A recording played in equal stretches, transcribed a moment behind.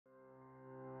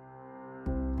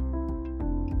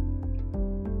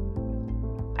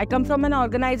I come from an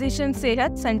organization,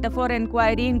 CEHAT, Center for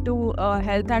Enquiry into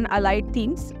Health and Allied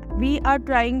Themes. We are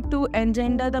trying to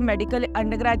engender the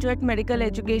undergraduate medical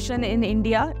education in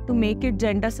India to make it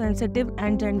gender sensitive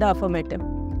and gender affirmative.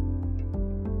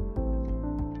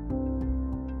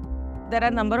 There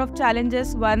are a number of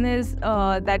challenges. One is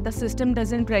that the system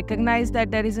doesn't recognize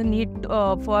that there is a need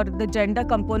for the gender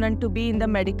component to be in the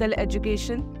medical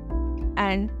education.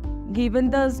 And given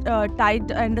the tight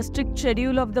and the strict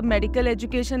schedule of the medical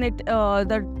education,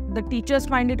 the teachers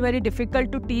find it very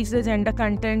difficult to teach the gender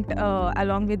content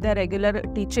along with their regular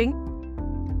teaching.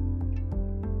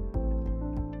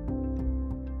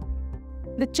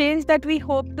 The change that we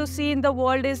hope to see in the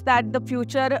world is that the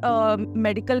future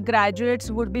medical graduates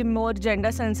would be more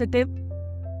gender sensitive,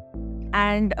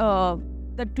 and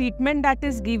the treatment that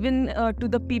is given to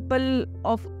the people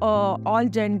of all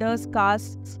genders,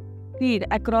 castes, creed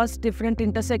across different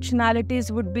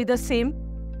intersectionalities would be the same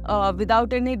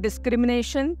without any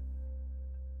discrimination.